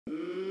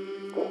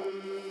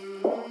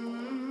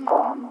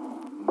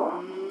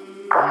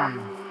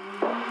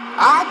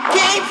I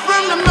came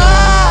from the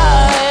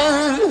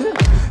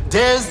mud,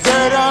 there's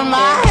dirt on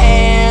my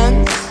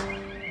hands.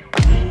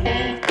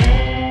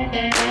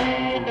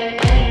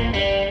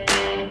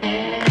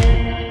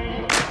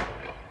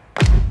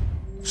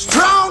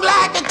 Strong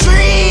like a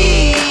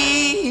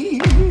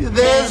tree,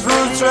 there's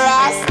roots where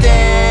I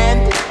stand.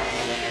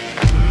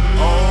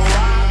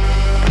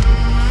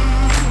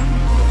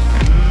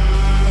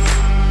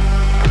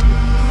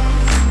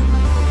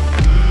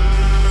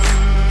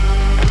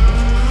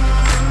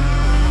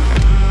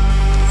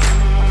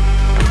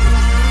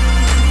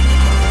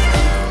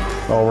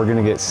 Well, we're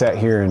gonna get set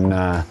here and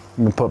I'm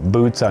gonna put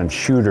boots on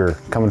Shooter.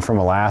 Coming from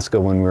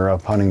Alaska when we were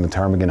up hunting the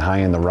ptarmigan high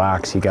in the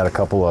rocks, he got a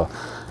couple of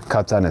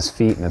cuts on his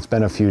feet and it's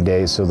been a few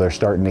days, so they're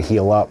starting to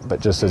heal up. But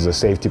just as a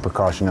safety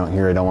precaution out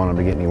here, I don't want them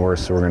to get any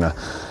worse, so we're gonna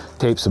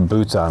tape some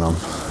boots on them.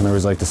 And I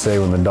always like to say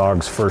when the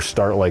dogs first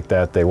start like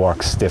that, they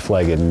walk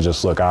stiff-legged and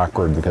just look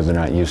awkward because they're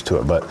not used to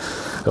it, but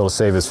it'll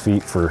save his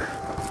feet for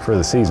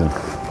the season.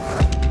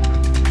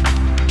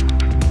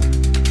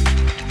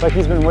 It's like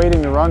he's been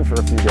waiting to run for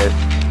a few days.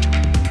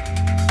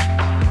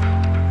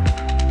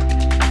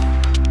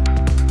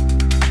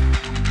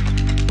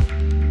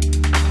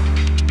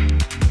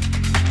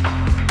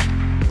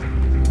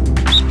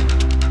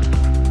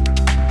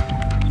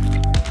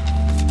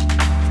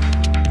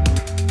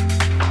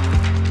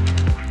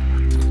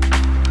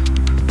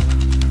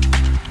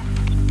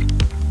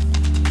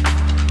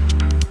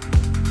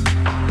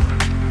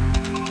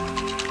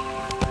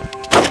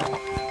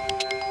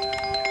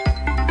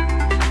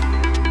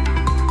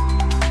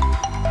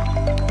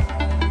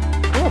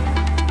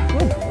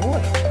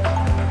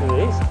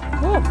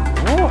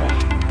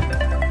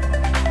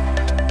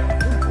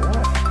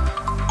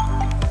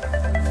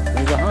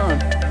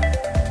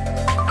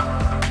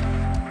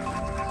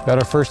 Got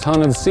our first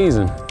hunt of the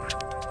season.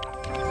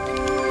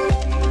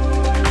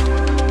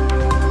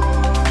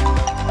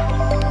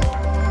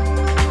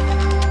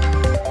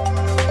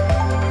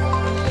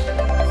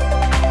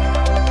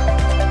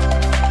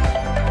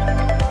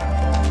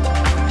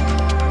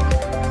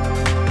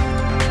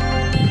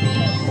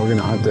 We're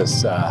gonna hunt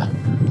this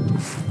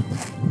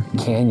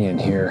canyon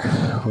here.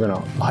 We're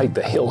gonna hike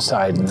the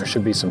hillside and there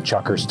should be some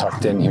chukars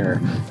tucked in here.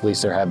 At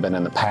least there have been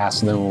in the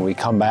past. And then when we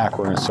come back,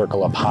 we're gonna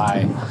circle up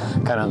high,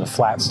 kind of on the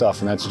flat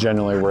stuff, and that's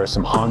generally where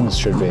some Huns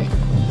should be.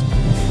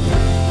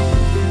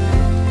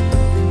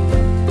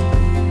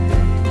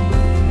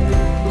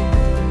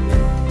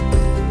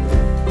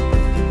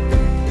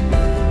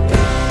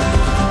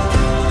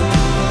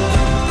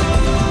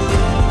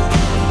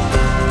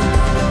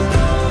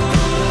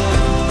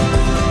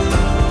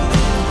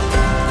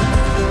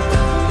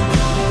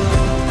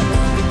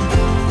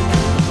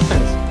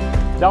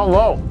 Down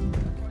low.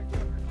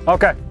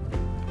 Okay.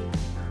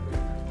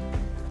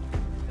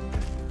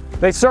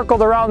 They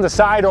circled around the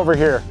side over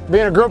here. Be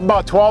in a group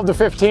about 12 to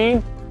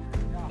 15.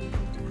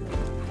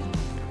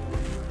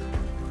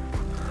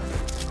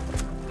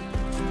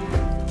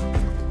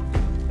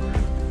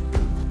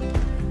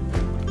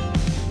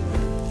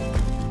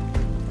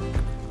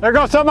 There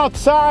goes some out the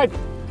side.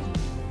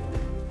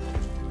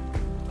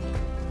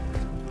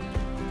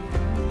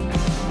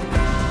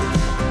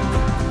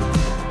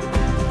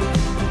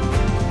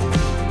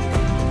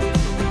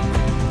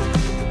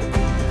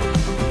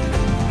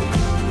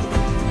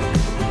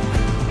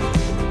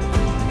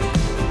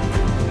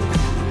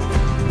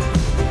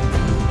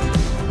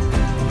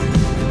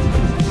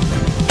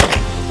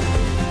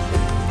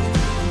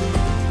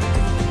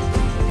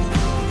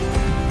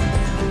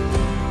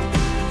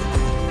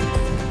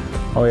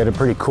 We had a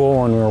pretty cool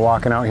one. We were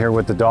walking out here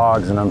with the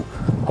dogs, and I'm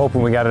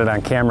hoping we got it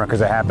on camera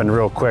because it happened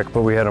real quick,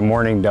 but we had a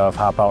mourning dove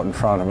hop out in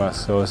front of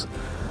us. So it was,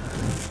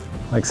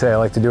 like I say, I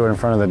like to do it in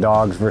front of the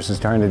dogs versus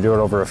trying to do it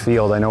over a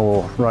field. I know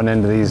we'll run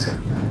into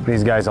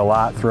these guys a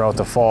lot throughout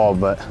the fall,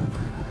 but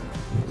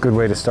good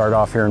way to start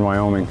off here in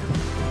Wyoming.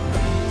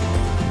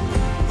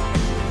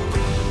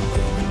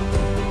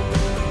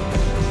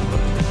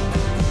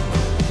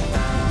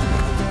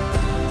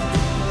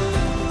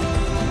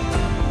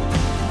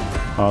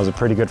 Well, it was a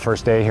pretty good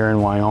first day here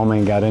in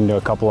Wyoming. Got into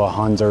a couple of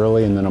Huns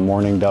early and then a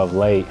mourning dove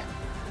late.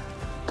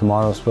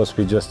 Tomorrow's supposed to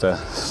be just a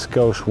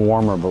skosh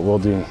warmer, but we'll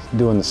be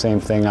doing the same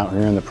thing out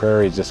here in the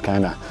prairies, just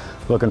kind of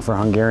looking for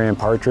Hungarian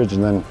partridge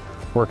and then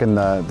working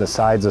the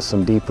sides of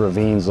some deep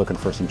ravines looking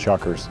for some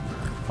chukars.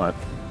 But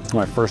it's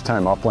my first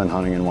time upland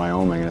hunting in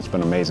Wyoming and it's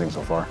been amazing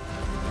so far.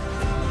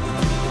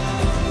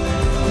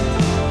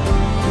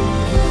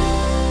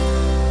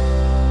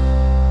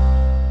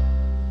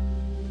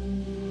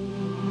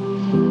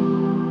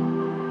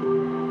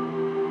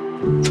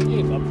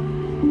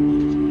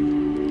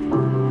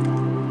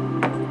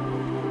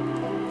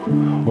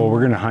 Well,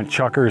 we're gonna hunt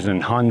chukars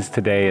and Huns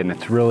today, and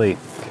it's really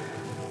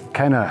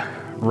kind of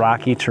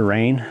rocky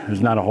terrain. There's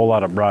not a whole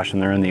lot of brush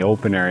and they're in the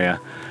open area.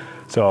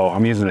 So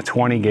I'm using a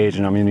 20 gauge,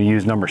 and I'm going to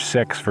use number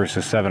 6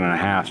 versus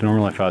 7.5. So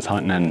normally if I was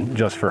hunting in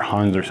just for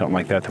Huns or something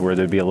like that to where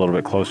they'd be a little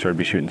bit closer, I'd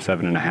be shooting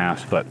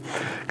 7.5. But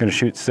I'm going to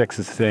shoot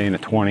 6s today and a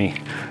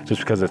 20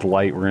 just because it's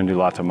light. We're going to do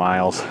lots of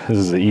miles. This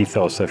is the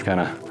ethos. I've kind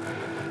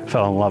of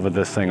fell in love with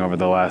this thing over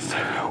the last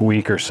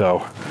week or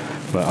so,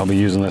 but I'll be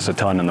using this a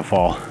ton in the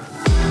fall.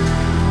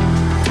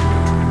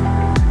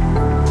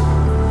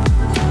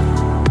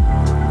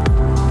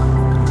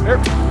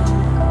 Here.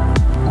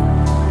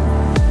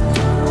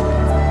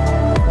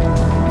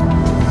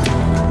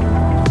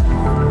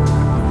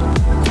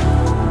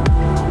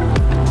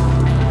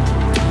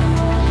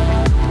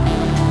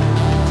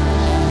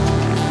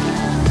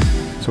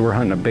 So we're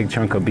hunting a big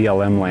chunk of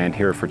BLM land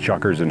here for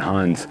chukars and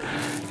Huns,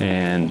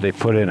 and they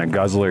put in a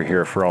guzzler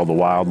here for all the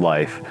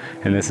wildlife,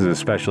 and this is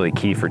especially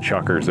key for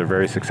chukars. They're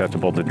very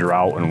susceptible to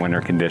drought and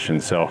winter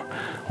conditions, so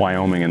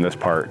Wyoming in this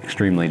part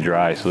extremely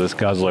dry, so this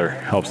guzzler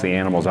helps the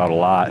animals out a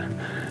lot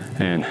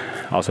and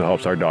also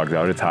helps our dogs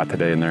out. It's hot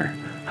today and they're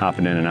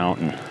hopping in and out,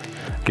 and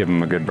give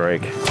them a good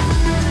break.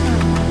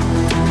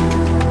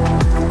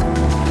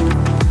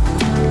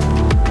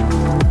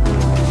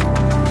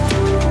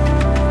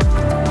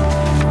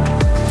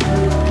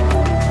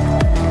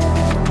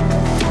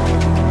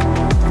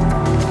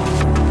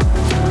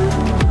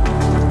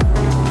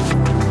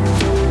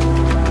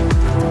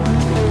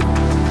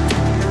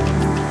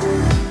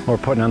 We're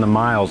putting on the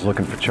miles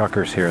looking for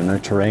chukars here, and their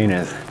terrain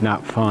is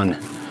not fun.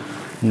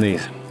 And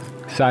these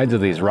sides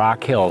of these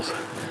rock hills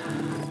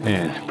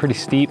and pretty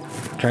steep,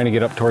 trying to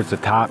get up towards the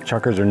top.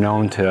 Chukars are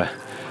known to,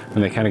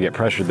 when they kind of get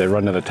pressured, they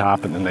run to the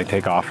top and then they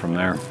take off from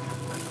there.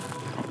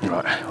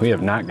 But we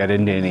have not got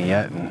into any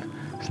yet, and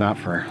it's not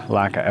for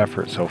lack of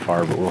effort so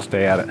far, but we'll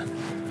stay at it.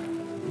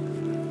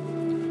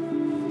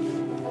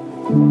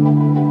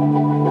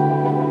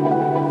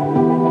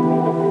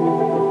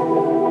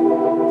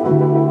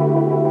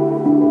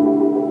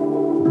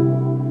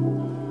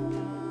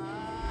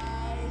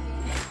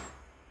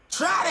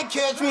 Try to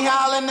catch me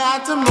howling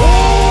at the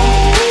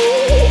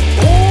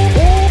moon.